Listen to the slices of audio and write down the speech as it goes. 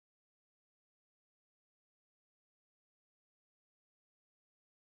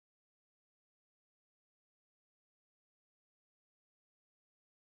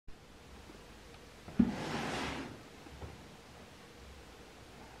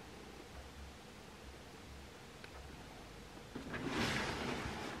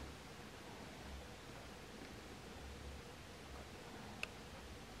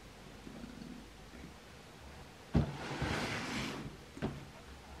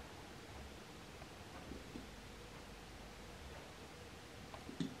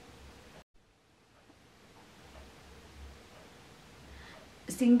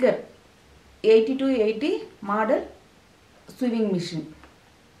Singer 8280 model sewing machine.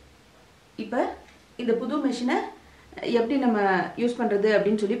 இப்போ இந்த புது மெஷினை எப்படி நம்ம யூஸ் பண்றது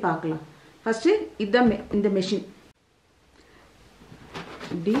அப்படினு சொல்லி பார்க்கலாம். ஃபர்ஸ்ட் இந்த மெஷின்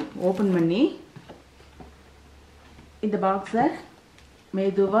இப்படி ஓபன் பண்ணி இந்த பாக்ஸை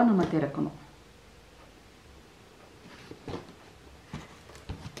மெதுவா நம்ம திறக்கணும்.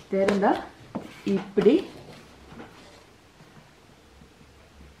 திறந்தா இப்படி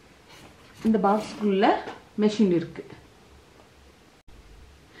இந்த பாக்ஸ்க்குள்ள மெஷின் இருக்கு.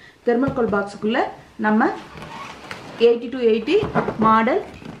 தெர்மோகோல் பாக்ஸ்க்குள்ள நம்ம 8280 மாடல்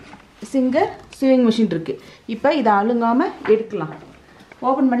சிங்கர் sewing machine இருக்கு. இப்போ இத அழுங்காம எடுக்கலாம்.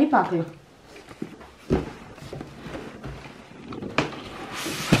 ஓபன் பண்ணி பார்க்கலாம்.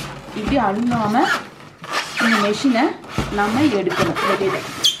 இப்படி அழுங்காம இந்த மெஷினை நாம எடுக்கணும்.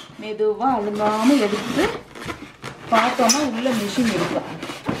 மெதுவா அழுங்காம எடுத்து பார்த்தோம்னா உள்ள மெஷின் இருக்கும்.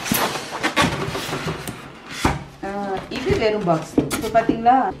 இது வெறும் பாக்ஸ். இப்போ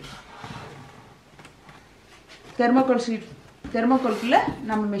பாத்தீங்களா தெர்மோகோல்க்குள்ள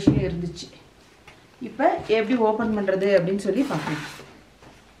நம்ம மெஷின் இருந்துச்சு. இப்போ எப்படி ஓபன் பண்றது அப்படினு சொல்லி பார்க்கலாம்.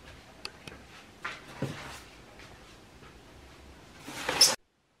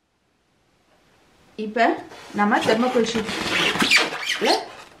 இப்போ நம்ம தெர்மோகோல் ஷீட்ல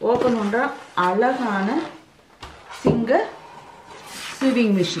ஓபன் பண்ற அழகான சிங்கர்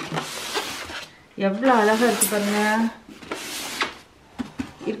sewing machine. எவ்வளவு அழகா இருக்கு பாருங்க.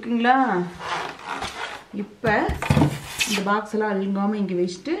 இருக்குங்களா? இப்போ இந்த பாக்ஸ் எல்லாம் அழுங்காம இங்க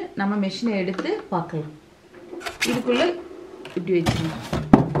வச்சிட்டு நம்ம மெஷினை எடுத்து பார்க்கலாம். இதுக்குள்ள இப்படி வெச்சிடலாம்.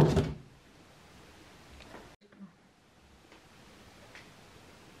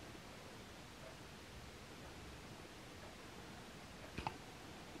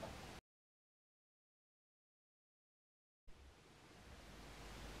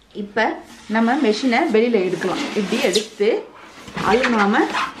 இப்போ நம்ம மெஷினை வெளியில எடுக்கலாம். இப்படி எடுத்து அழுங்காம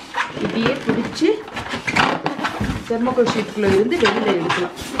இப்படியே பிடிச்சு தெர்மோகோல் ஷீட்குள்ள இருந்து வெளியில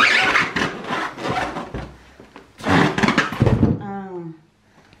எடுக்கலாம்.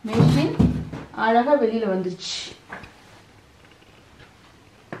 மெஷின் அழகா வெளியில வந்துருச்சு.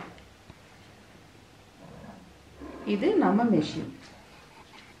 இது நம்ம மெஷின்.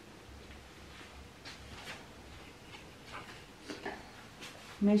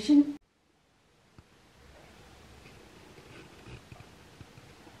 மெஷின்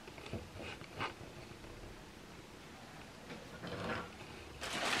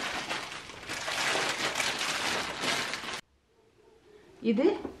இது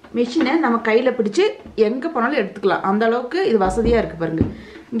மெஷினை நம்ம கையில பிடிச்சு எங்க போனாலும் எடுத்துக்கலாம். அந்த அளவுக்கு இது வசதியா இருக்கு பாருங்க.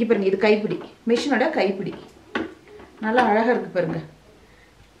 இங்க பாருங்க, இது கைப்பிடி, மெஷினோட கைப்பிடி நல்லா அழகா இருக்கு பாருங்க.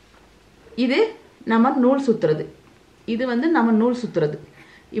 இது நம்ம நூல் சுத்துறது. இது வந்து நம்ம நூல் சுத்துறது.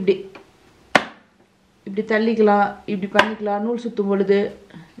 இப்படி இப்படி தள்ளிக்கலாம், இப்படி பண்ணிக்கலாம். நூல் சுத்தும் பொழுது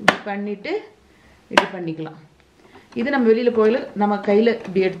இப்படி பண்ணிட்டு இப்படி பண்ணிக்கலாம். இது நம்ம வெளியில போயில நம்ம கையில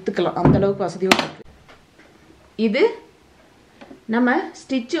இப்படி எடுத்துக்கலாம். அந்த அளவுக்கு வசதியா இருக்கு. இது நம்ம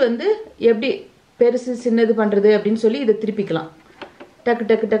ஸ்டிட்ச் வந்து எப்படி பெருசு சின்னது பண்றது அப்படினு சொல்லி இத திருப்பிக்கலாம். டக்கு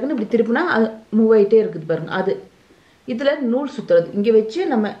டக்கு டக்குன்னு இப்படி திருப்பினா அது மூவ் ஆயிட்டே இருக்குது பாருங்க. அது இதுல நூல் சுத்துறது. இங்க வச்சு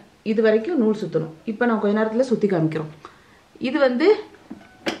நம்ம இது வரைக்கும் நூல் சுத்தணும். இப்போ நான் கொஞ்ச நேரத்துல சுத்தி காமிக்கிறோம். இது வந்து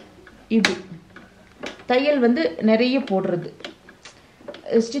இப்படி தையல் வந்து நிறைய போடுறது.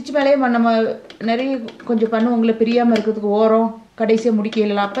 ஸ்டிட்ச் மேலேயே நம்ம நிறைய கொஞ்சம் பண்ணுவோங்களே, பிரியாம இருக்கிறதுக்கு ஓரம் கடைசியா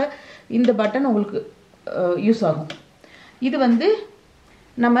முடிக்கல. அப்ப இந்த பட்டன் உங்களுக்கு யூஸ் ஆகும். இது வந்து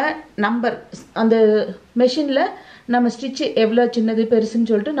நம்ம நம்பர் அந்த மெஷின்ல நம்ம ஸ்டிட்ச் எவ்வளவு சின்னது பெருசுன்னு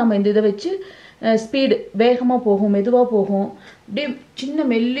சொல்லிட்டு நம்ம இந்த இதை வச்சு ஸ்பீடு வேகமா போகும், மெதுவா போகும். அப்படியே சின்ன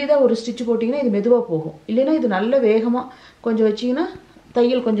மெல்லிதா ஒரு ஸ்டிட்ச் போட்டிங்கன்னா இது மெதுவா போகும். இல்லைன்னா இது நல்ல வேகமா கொஞ்சம் வச்சிங்கன்னா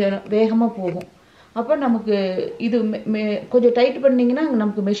தையல் கொஞ்சம் வேகமா போகும். அப்போ நமக்கு இது கொஞ்சம் டைட் பண்ணிங்கன்னா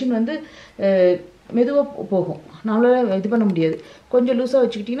நமக்கு மெஷின் வந்து மெதுவா போகும். நம்மளால இது பண்ண முடியாது. கொஞ்சம் லூஸா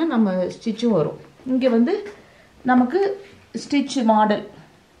வச்சுக்கிட்டீங்கன்னா நம்ம ஸ்டிச்சும் வரும். இங்க வந்து நமக்கு ஸ்டிட்ச் மாடல்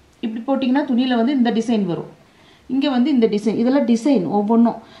இப்படி போட்டிங்கன்னா துணியில வந்து இந்த டிசைன் வரும். இங்க வந்து இந்த டிசைன், இதெல்லாம் டிசைன்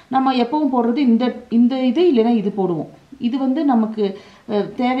ஒவ்வொன்றும் நம்ம எப்பவும் போடுறது இந்த இது இல்லைன்னா இது போடுவோம். இது வந்து நமக்கு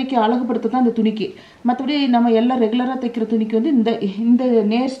தேவைக்கு அழகுபடுத்த தான் இந்த துணிக்கு. மற்றபடி நம்ம எல்லாம் ரெகுலரா தைக்கிற துணிக்கு வந்து இந்த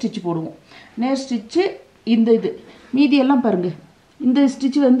நேர் ஸ்டிட்ச் போடுவோம். நேர் ஸ்டிட்ச் இந்த இது மீதி எல்லாம் பாருங்க. இந்த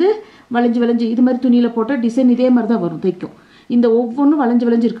ஸ்டிட்ச் வந்து வளைஞ்சு வளைஞ்சு இது மாதிரி துணியில போட்ட டிசைன் இதே மாதிரி தான் வரும் தைக்கும். இந்த ஒவ்வொன்றும் வளைஞ்சு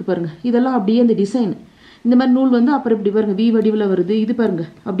வளைஞ்சு இருக்கு பாருங்க. இதெல்லாம் அப்படியே இந்த டிசைன் இந்த மாதிரி நூல் வந்து அப்புறம் இப்படி பாருங்க வி வடிவில் வருது. இது பாருங்க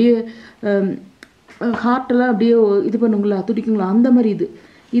அப்படியே ஹார்ட் எல்லாம் அப்படியே இது பண்ணுங்களா, துடிக்குங்களா, அந்த மாதிரி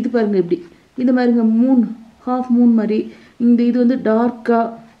இது பாருங்க இப்படி இந்த மாதிரிங்க மூன் ஹாஃப் மூன் மாதிரி. இந்த இது வந்து டார்க்கா,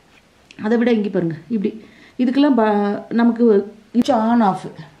 அதை விட இங்கே பாருங்க இப்படி இதுக்கெல்லாம் நமக்கு இது ஆன் ஆஃப்,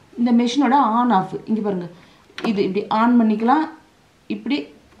 இந்த மெஷினோட ஆன் ஆஃப் இங்கே பாருங்கள். இது இப்படி ஆன் பண்ணிக்கலாம், இப்படி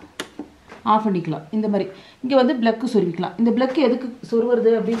ஆஃப் பண்ணிக்கலாம். இந்த மாதிரி இங்கே வந்து ப்ளக்கு சொருவிக்கலாம். இந்த ப்ளக்கு எதுக்கு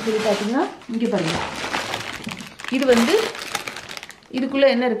சொருவுறது அப்படின்னு சொல்லி பார்த்தீங்கன்னா இங்கே பாருங்கள். இது வந்து இதுக்குள்ளே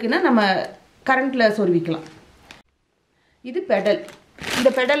என்ன இருக்குன்னா நம்ம கரண்ட்டில் சொருவிக்கலாம். இது பெடல். இந்த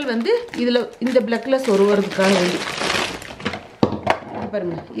பெடல் வந்து இதில் இந்த ப்ளக்கில் சொருவுறதுக்காக வேண்டி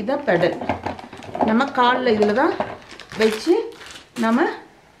பாருங்கள். இதுதான் பெடல். நம்ம காலில் இதில் தான் வச்சு நம்ம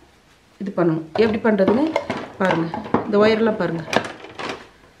இது பண்ணணும். எப்படி பண்ணுறதுன்னு பாருங்கள். இந்த ஒயர்லாம் பாருங்கள்.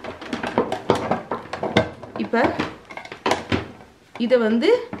 இப்போ இதை வந்து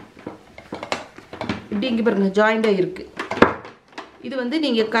இப்படி இங்கே பாருங்கள் ஜாயிண்டாக இருக்குது. இது வந்து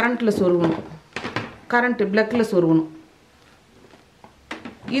நீங்கள் கரண்ட்டில் சொருகணும், கரண்ட்டு ப்ளக்கில் சொருகணும்.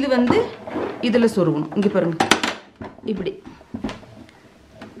 இது வந்து இதில் சொருகணும். இங்கே பாருங்கள். இப்படி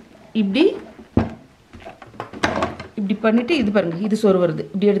இப்படி இப்படி பண்ணிவிட்டு இது பாருங்கள். இது சொருவுறது.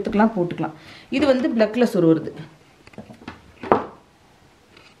 இப்படி எடுத்துக்கலாம், போட்டுக்கலாம். இது வந்து ப்ளக்கில் சொருவுறது.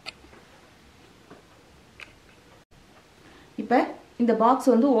 இப்போ இந்த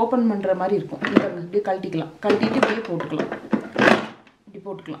பாக்ஸ் வந்து ஓப்பன் பண்ணுற மாதிரி இருக்கும். இது பாருங்கள். இப்படி கழட்டிக்கலாம், கழட்டிட்டு இப்படியே போட்டுக்கலாம். இப்படி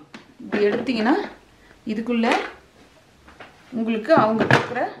போட்டுக்கலாம். இப்படி எடுத்திங்கன்னா இதுக்குள்ளே உங்களுக்கு அவங்க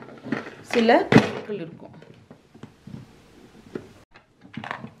கொடுக்குற சில பொருட்கள் இருக்கும்.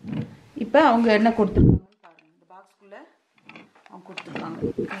 இப்போ அவங்க என்ன கொடுத்துருக்காங்கன்னு பாருங்கள். இந்த பாக்ஸ்குள்ளே அவங்க கொடுத்துருக்காங்க.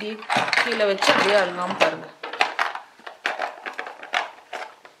 இப்படி கீழே வச்சு அப்படியே அழுங்காமல் பாருங்கள்.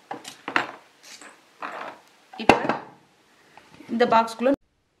 இப்போ இந்த பாக்ஸ்குள்ளே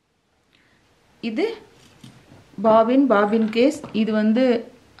இது பாபின் கேஸ். இது வந்து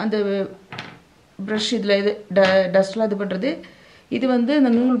அந்த ப்ரஷ் இதில் இது டஸ்ட்லாம் இது பண்ணுறது. இது வந்து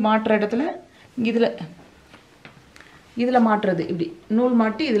இந்த நூல் மாட்டுற இடத்துல இதில் மாட்டுறது. இப்படி நூல்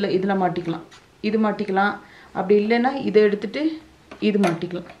மாட்டி இதில் மாட்டிக்கலாம். இது மாட்டிக்கலாம். அப்படி இல்லைன்னா இதை எடுத்துகிட்டு இது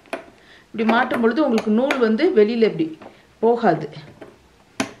மாட்டிக்கலாம். இப்படி மாட்டும் பொழுது உங்களுக்கு நூல் வந்து வெளியில் இப்படி போகாது.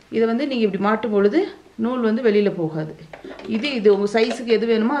 இதை வந்து நீங்கள் இப்படி மாட்டும் பொழுது நூல் வந்து வெளியில் போகாது. இது உங்கள் சைஸுக்கு எது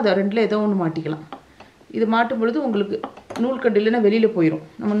வேணுமோ அதை ரெண்டில் ஏதோ ஒன்று மாட்டிக்கலாம். இது மாட்டும் பொழுது உங்களுக்கு நூல் கண்டு இல்லைன்னா வெளியில் போயிடும்.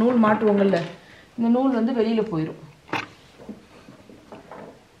 நம்ம நூல் மாட்டுவோங்கள்ல, இந்த நூல் வந்து வெளியில் போயிடும்.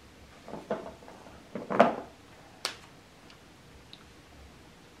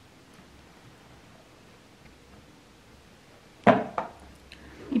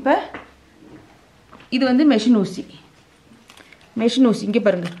 இப்போ இது வந்து மெஷின் ஊசி இங்கே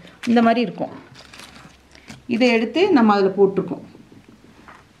பாருங்கள். இந்த மாதிரி இருக்கும். இதை எடுத்து நம்ம அதில் போட்டிருக்கோம்.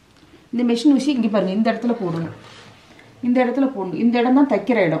 இந்த மெஷின் ஊசி இங்கே பாருங்கள். இந்த இடத்துல போடணும். இந்த இடத்துல போடணும். இந்த இடம் தான்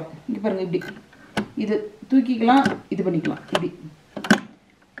தைக்கிற இடம். இங்கே பாருங்கள். இப்படி இது தூக்கிக்கலாம், இது பண்ணிக்கலாம்.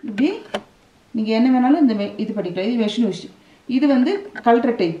 இப்படி நீங்கள் என்ன வேணாலும் இந்த இது பண்ணிக்கலாம். இது மெஷின் ஊசி. இது வந்து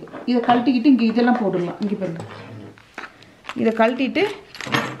கழட்டுற டைப். இதை கழட்டிக்கிட்டு இங்கே இதெல்லாம் போட்டுடலாம். இங்கே பாருங்கள். இதை கழட்டிட்டு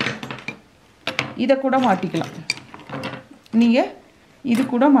இதை கூட மாட்டிக்கலாம். நீங்கள் இது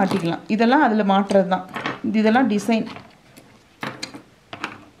கூட மாட்டிக்கலாம். இதெல்லாம் அதில் மாட்டுறது தான். இதெல்லாம் டிசைன்.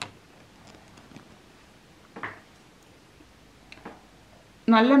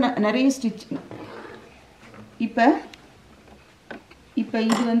 நல்ல நிறைய ஸ்டிச். இப்போ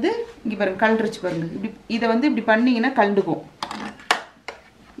இது வந்து இங்கே பாருங்கள் கழண்டுருச்சு பாருங்கள். இப்படி இதை வந்து இப்படி பண்ணிங்கன்னா கழண்டுக்கும்.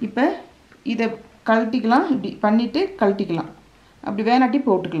 இப்போ இதை கழட்டிக்கலாம். இப்படி பண்ணிவிட்டு கழட்டிக்கலாம். அப்படி வேணாட்டி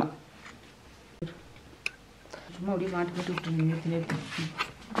போட்டுக்கலாம். சும்மா அப்படியே மாட்டி போட்டு விட்டுருங்க.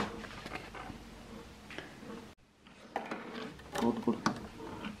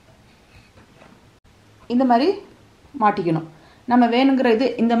 இந்த மாதிரி மாட்டிக்கணும். நம்ம வேணுங்கிற இது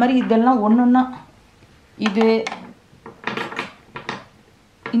இந்த மாதிரி இதெல்லாம் ஒன்றுன்னா இது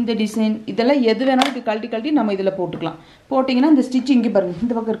இந்த டிசைன் இதெல்லாம் எது வேணாலும் இப்படி கழட்டி நம்ம இதில் போட்டுக்கலாம். போட்டிங்கன்னா இந்த ஸ்டிச் இங்கே பாருங்கள்.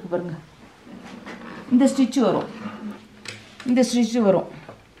 இந்த பக்கம் இருக்குது பாருங்கள். இந்த ஸ்டிச்சு வரும். இந்த ஸ்டிச்சு வரும்.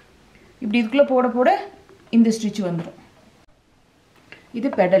 இப்படி இதுக்குள்ளே போட இந்த ஸ்டிச்சு வந்துடும். இது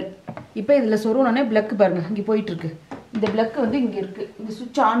பெடல். இப்போ இதில் சொருவனே ப்ளக்கு பாருங்கள். இங்கே போயிட்டுருக்கு. இந்த ப்ளக்கு வந்து இங்கே இருக்குது. இந்த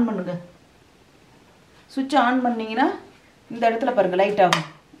சுவிட்ச் ஆன் பண்ணுங்க. சுவிட்ச் ஆன் பண்ணிங்கன்னா இந்த இடத்துல பாருங்கள் லைட் ஆகும்.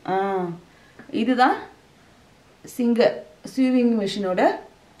 இதுதான் சீவிங் மிஷினோட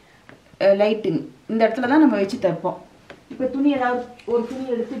லைட்டிங். இந்த இடத்துல தான் நம்ம வச்சு தைப்போம். இப்போ துணி ஏதாவது ஒரு துணி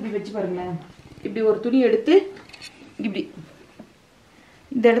எடுத்து இப்படி வச்சு பாருங்களேன். இப்படி ஒரு துணி எடுத்து இப்படி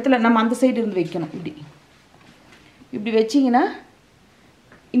இந்த இடத்துல நம்ம அந்த சைடு இருந்து வைக்கணும். இப்படி வச்சிங்கன்னா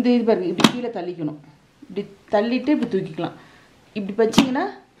இந்த இது பாருங்க இப்படி கீழே தள்ளிக்கணும். இப்படி தள்ளிட்டு இப்படி தூக்கிக்கலாம். இப்படி வச்சிங்கன்னா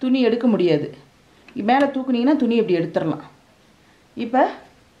துணி எடுக்க முடியாது. மேலே தூக்குனீங்கன்னா துணி இப்படி எடுத்துடலாம். இப்போ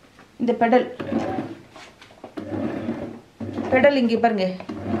இந்த பெடல் இங்கே பாருங்க.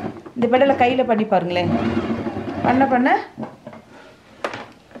 இந்த பெடலை கையில் பண்ணி பாருங்களேன். பண்ண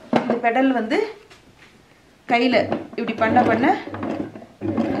இந்த பெடல் வந்து கையில் இப்படி பண்ண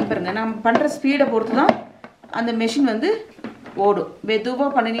பாருங்க, நம்ம பண்ணுற ஸ்பீடை பொறுத்து தான் அந்த மெஷின் வந்து ஓடும். மெதுவாக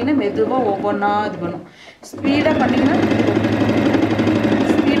பண்ணினீங்கன்னா மெதுவாக ஒவ்வொன்றா இது பண்ணும். ஸ்பீடாக பண்ணிங்கன்னா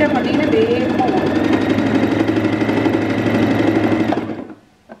வேகமாக ஓடும்.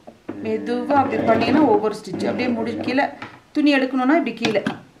 மெதுவாக அப்படி பண்ணிங்கன்னா ஒவ்வொரு ஸ்டிச்சு அப்படியே கீழே துணி எடுக்கணும்னா இப்படி கீழே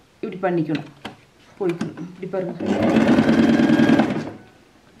இப்படி பண்ணிக்கணும், போய்க்கணும். இப்படி பாருங்க,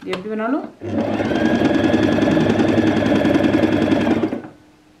 எப்படி வேணாலும்.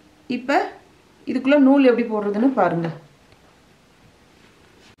 இப்போ இதுக்குள்ளே நூல் எப்படி போடுறதுன்னு பாருங்கள்.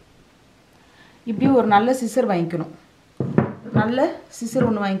 இப்படி ஒரு நல்ல சிசர் வாங்கிக்கணும். நல்ல சிசர்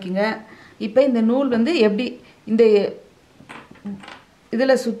ஒன்று வாங்கிக்கோங்க. இப்போ இந்த நூல் வந்து எப்படி இந்த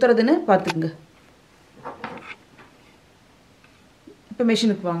இதில் சுற்றுறதுன்னு பார்த்துக்குங்க. இப்போ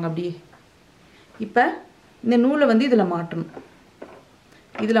மெஷினுக்கு வாங்க. அப்படியே இப்போ இந்த நூலை வந்து இதில் மாட்டணும்.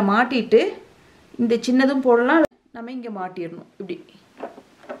 இதில் மாட்டிட்டு இந்த சின்னதும் போடலாம், நம்ம இங்கே மாட்டிடணும். இப்படி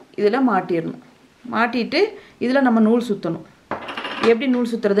இதில் மாட்டிடணும். மாட்டிட்டு இதில் நம்ம நூல் சுற்றணும். எப்படி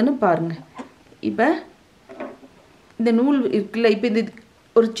நூல் சுற்றுறதுன்னு பாருங்கள். இப்போ இந்த நூல் இருக்குல்ல, இப்போ இந்த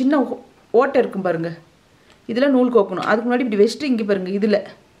ஒரு சின்ன ஓட்டை இருக்கும் பாருங்கள், இதில் நூல் கோக்கணும். அதுக்கு முன்னாடி இப்படி வச்சுட்டு இங்கே பாருங்கள், இதில்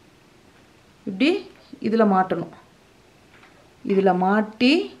இப்படி இதில் மாட்டணும். இதில்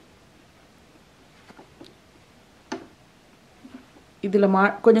மாட்டி இதில்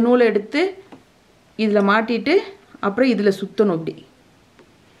கொஞ்சம் நூலை எடுத்து இதில் மாட்டிட்டு அப்புறம் இதில் சுற்றணும். இப்படி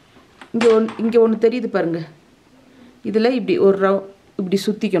இங்கே ஒன்று தெரியுது பாருங்கள், இதில் இப்படி ஒரு இப்படி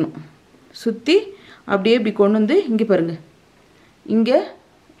சுற்றிக்கணும். சுற்றி அப்படியே இப்படி கொண்டு வந்து இங்கே பாருங்கள், இங்கே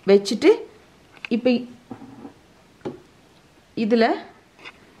வச்சுட்டு இப்போ இதில்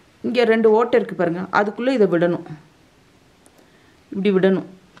இங்கே 2 ஓட்டை இருக்குது பாருங்கள், அதுக்குள்ளே இதை விடணும். இப்படி விடணும்.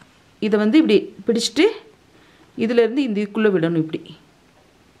 இதை வந்து இப்படி பிடிச்சிட்டு இதிலேருந்து இந்த இதுக்குள்ளே விடணும். இப்படி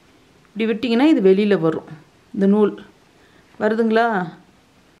விட்டிங்கன்னா இது வெளியில் வரும். இந்த நூல் வருதுங்களா?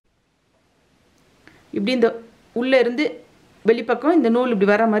 இப்படி இந்த உள்ளே இருந்து வெளிப்பக்கம் இந்த நூல் இப்படி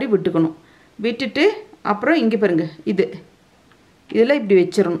வர மாதிரி விட்டுக்கணும். விட்டுட்டு அப்புறம் இங்கே பாருங்கள், இதில் இப்படி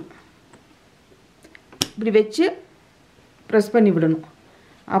வச்சிடணும். இப்படி வச்சு ப்ரெஸ் பண்ணி விடணும்.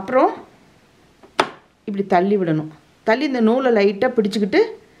 அப்புறம் இப்படி தள்ளி விடணும். தள்ளி இந்த நூலை லைட்டாக பிடிச்சிக்கிட்டு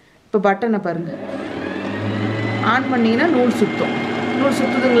இப்போ பட்டனை பாருங்கள் ஆன் பண்ணிங்கன்னா நூல் சுற்றும். நூல்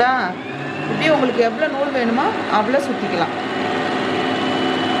சுற்றுதுங்களா? இப்படியே உங்களுக்கு எவ்வளோ நூல் வேணுமோ அவ்வளோ சுற்றிக்கலாம்.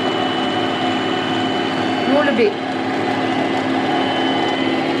 நூல் இப்படி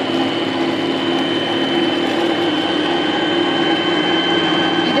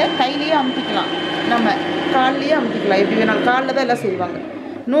இதை கையிலேயே அமுத்திக்கலாம், நம்ம கால்லேயே அமுத்திக்கலாம். எப்படி வேணாலும் காலில் தான் எல்லாம் செய்வாங்க.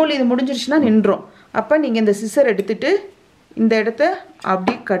 நூல் இது முடிஞ்சிருச்சுன்னா நின்றோம். அப்போ நீங்கள் இந்த சிசர் எடுத்துகிட்டு இந்த இடத்த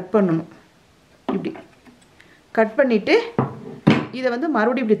அப்படி கட் பண்ணணும். இப்படி கட் பண்ணிவிட்டு இதை வந்து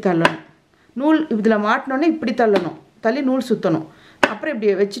மறுபடியும் இப்படி தள்ளணும். நூல் இதில் மாட்டினோன்னே இப்படி தள்ளணும், தள்ளி நூல் சுற்றணும். அப்புறம் இப்படி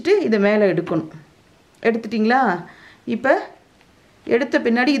வச்சுட்டு இதை மேலே எடுக்கணும். எடுத்துட்டிங்களா? இப்போ எடுத்த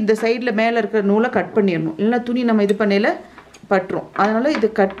பின்னாடி இந்த சைடில் மேலே இருக்கிற நூலை கட் பண்ணிடணும், இல்லைன்னா துணி நம்ம இது பண்ணையில் பட்டுரும். அதனால் இதை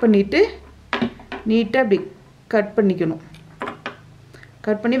கட் பண்ணிவிட்டு நீட்டாக இப்படி கட் பண்ணிக்கணும்.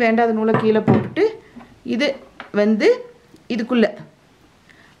 கட் பண்ணி வேண்டாத நூலை கீழே போட்டுட்டு இது வந்து இதுக்குள்ளே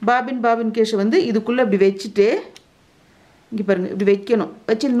பாபின் கேஷை வந்து இதுக்குள்ளே இப்படி வச்சுட்டு இங்கே பாருங்கள் இப்படி வைக்கணும்.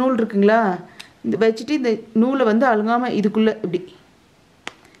 வச்சு நூல் இருக்குங்களா, இந்த வச்சுட்டு இந்த நூலை வந்து அழுங்காமல் இதுக்குள்ளே இப்படி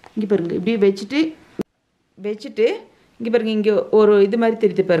இங்கே பாருங்கள் இப்படி வச்சுட்டு இங்கே பாருங்கள், இங்கே ஒரு இது மாதிரி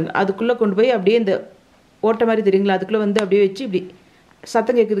தெரியுது பாருங்கள், அதுக்குள்ளே கொண்டு போய் அப்படியே இந்த ஓட்டை மாதிரி தெரியுங்களா, அதுக்குள்ளே வந்து அப்படியே வச்சு இப்படி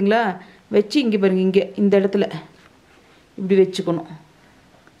சத்தம் கேட்குதுங்களா, வச்சு இங்கே பாருங்கள், இங்கே இந்த இடத்துல இப்படி வச்சுக்கணும்.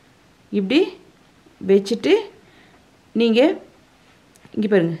 இப்படி வச்சுட்டு நீங்கள் இங்கே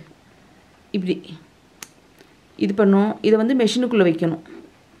பாருங்கள் இப்படி இது பண்ணும். இதை வந்து மெஷினுக்குள்ளே வைக்கணும்.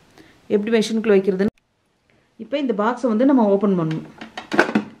 எப்படி மெஷினுக்குள்ளே வைக்கிறதுன்னு இப்போ இந்த பாக்ஸை வந்து நம்ம ஓப்பன் பண்ணணும்.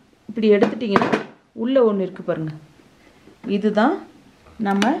 இப்படி எடுத்துட்டிங்கன்னா உள்ளே ஒன்று இருக்குது பாருங்கள், இதுதான்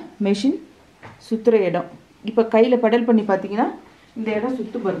நம்ம மெஷின் சுற்றுற இடம். இப்போ கையில் பெடல் பண்ணி பார்த்தீங்கன்னா இந்த இடம்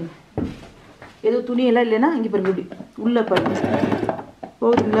சுற்று பாருங்கள். ஏதோ துணியெல்லாம் இல்லைன்னா இங்கே பாருங்கள் இப்படி உள்ளே பாருங்கள்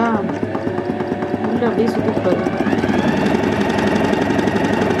போகுதுங்களா, உள்ளே அப்படியே சுற்றிட்டு பாருங்கள்.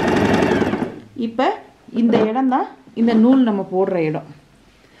 இப்போ இந்த இடம் தான் இந்த நூல் நம்ம போடுற இடம்.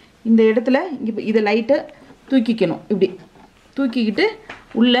 இந்த இடத்துல இங்கே இதை லைட்டை தூக்கிக்கணும். இப்படி தூக்கிக்கிட்டு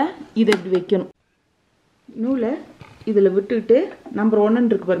உள்ளே இதை இப்படி வைக்கணும். நூலை இதில் விட்டுக்கிட்டு நம்பர் 1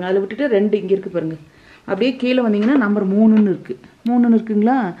 இருக்குது பாருங்கள், அதில் விட்டுட்டு 2 இங்கே இருக்குது பாருங்கள். அப்படியே கீழே வந்தீங்கன்னா நம்பர் 3 இருக்குது. 3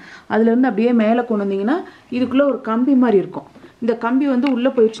 இருக்குங்களா, அதுலேருந்து அப்படியே மேலே கொண்டு வந்தீங்கன்னா இதுக்குள்ளே ஒரு கம்பி மாதிரி இருக்கும். இந்த கம்பி வந்து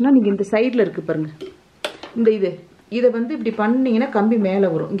உள்ளே போயிடுச்சுன்னா நீங்கள் இந்த சைடில் இருக்குது பாருங்கள், இந்த இதை வந்து இப்படி பண்ணிங்கன்னா கம்பி மேலே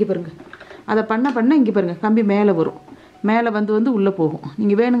வரும். இங்கே பாருங்கள், அதை பண்ண இங்கே பாருங்கள் கம்பி மேலே வரும். மேலே வந்து உள்ளே போகும்.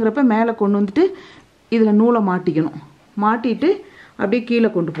 நீங்கள் வேணுங்கிறப்ப மேலே கொண்டு வந்துட்டு இதில் நூலை மாட்டிக்கணும். மாட்டிட்டு அப்படியே கீழே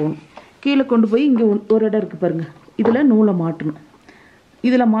கொண்டு போகணும். கீழே கொண்டு போய் இங்கே ஒரு இடம் இருக்குது பாருங்கள், இதில் நூலை மாட்டணும்.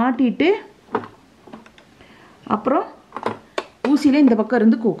 இதில் மாட்டிட்டு அப்புறம் ஊசியில் இந்த பக்கம்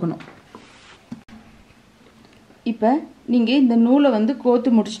இருந்து கோக்கணும். இப்போ நீங்கள் இந்த நூலை வந்து கோத்து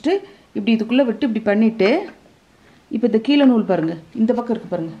முடிச்சுட்டு இப்படி இதுக்குள்ளே விட்டு இப்படி பண்ணிவிட்டு இப்போ இந்த கீழே நூல் பாருங்கள், இந்த பக்கம்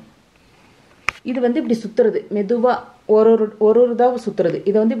இருக்குது பாருங்கள், இது வந்து இப்படி சுற்றுறது மெதுவாக ஒரு இதாக சுற்றுறது.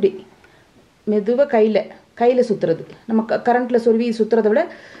 இதை வந்து இப்படி மெதுவாக கையில் சுற்றுறது. நம்ம கரண்ட்டில் சொருவி சுற்றுறத விட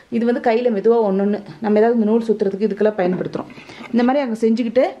இது வந்து கையில் மெதுவாக ஒன்று நம்ம ஏதாவது இந்த நூல் சுற்றுறதுக்கு இதுக்கெல்லாம் பயன்படுத்துகிறோம். இந்த மாதிரி அங்கே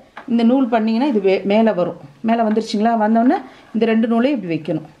செஞ்சுக்கிட்டு இந்த நூல் பண்ணிங்கன்னா இது மேலே வரும். மேலே வந்துருச்சுங்களா? வந்தோடனே இந்த 2 நூலையும் இப்படி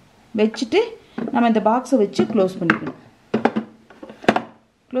வைக்கணும். வச்சுட்டு நம்ம இந்த பாக்ஸை வச்சு க்ளோஸ் பண்ணிக்கணும்.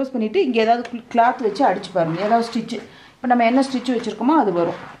 க்ளோஸ் பண்ணிவிட்டு இங்கே ஏதாவது கிளாத் வச்சு அடிச்சு பாருங்கள், ஏதாவது ஸ்டிச்சு. இப்போ நம்ம என்ன ஸ்டிச்சு வச்சுருக்கோமோ அது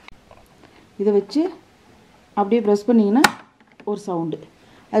வரும். இதை வச்சு அப்படியே ப்ரெஸ் பண்ணிங்கன்னா ஒரு சவுண்டு.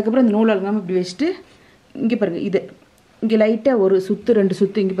 அதுக்கப்புறம் இந்த நூல் அலங்காமல் இப்படி வச்சுட்டு இங்கே பாருங்கள், இது இங்கே லைட்டாக ஒரு சுற்று 2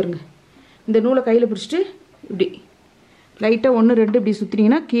 சுற்று இங்கே பாருங்கள். இந்த நூலை கையில் பிடிச்சிட்டு இப்படி லைட்டாக 1 2 இப்படி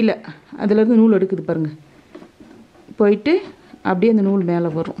சுற்றினீங்கன்னா கீழே அதிலேருந்து நூல் எடுக்குது பாருங்கள், போயிட்டு அப்படியே அந்த நூல்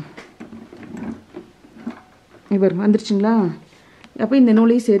மேலே வரும். இப்போ வந்துருச்சுங்களா? அப்போ இந்த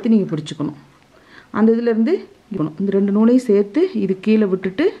நூலையும் சேர்த்து நீங்கள் பிடிச்சிக்கணும். அந்த இதுலேருந்து இந்த 2 நூலையும் சேர்த்து இது கீழே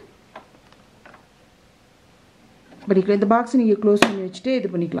விட்டுட்டு பண்ணிக்கலாம். இந்த பாக்ஸ் நீங்கள் க்ளோஸ் பண்ணி வச்சுட்டு இது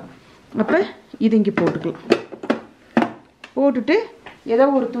பண்ணிக்கலாம். அப்போ இது இங்கே போட்டுக்கலாம். போட்டுட்டு ஏதோ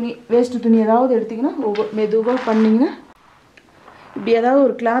ஒரு துணி, வேஸ்ட்டு துணி ஏதாவது எடுத்திங்கன்னா மெதுவாக பண்ணிங்கன்னா இப்படி ஏதாவது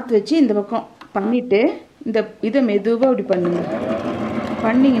ஒரு கிளாத் வச்சு இந்த பக்கம் பண்ணிவிட்டு இந்த இதை மெதுவாக இப்படி பண்ணுங்க.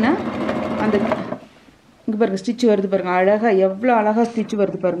 பண்ணிங்கன்னா அந்த இங்கே பாருங்கள் ஸ்டிச் வருது பாருங்கள், அழகாக எவ்வளோ அழகாக ஸ்டிச்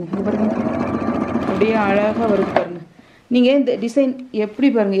வருது பாருங்கள். இங்கே பாருங்கள் அப்படியே அழகாக வருது பாருங்கள். நீங்கள் இந்த டிசைன் எப்படி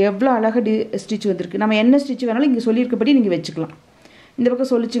பாருங்கள் எவ்வளோ அழகாக ஸ்டிச் வந்திருக்கு. நம்ம என்ன ஸ்டிச் வேணாலும் இங்கே சொல்லியிருக்கப்படி நீங்கள் வச்சுக்கலாம். இந்த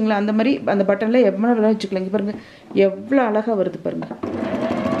பக்கம் சொல்லிச்சிங்களா அந்த மாதிரி அந்த பட்டனில் எவ்வளோ வேணாலும் வச்சுக்கலாம். இங்கே பாருங்கள் எவ்வளோ அழகாக வருது பாருங்கள்.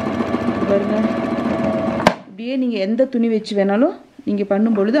 பாருங்கள் இப்படியே நீங்கள் எந்த துணி வச்சு வேணாலும் நீங்கள்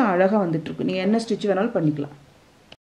பண்ணும்பொழுது அழகாக வந்துட்டுருக்கு. நீங்கள் என்ன ஸ்டிச் வேணாலும் பண்ணிக்கலாம்.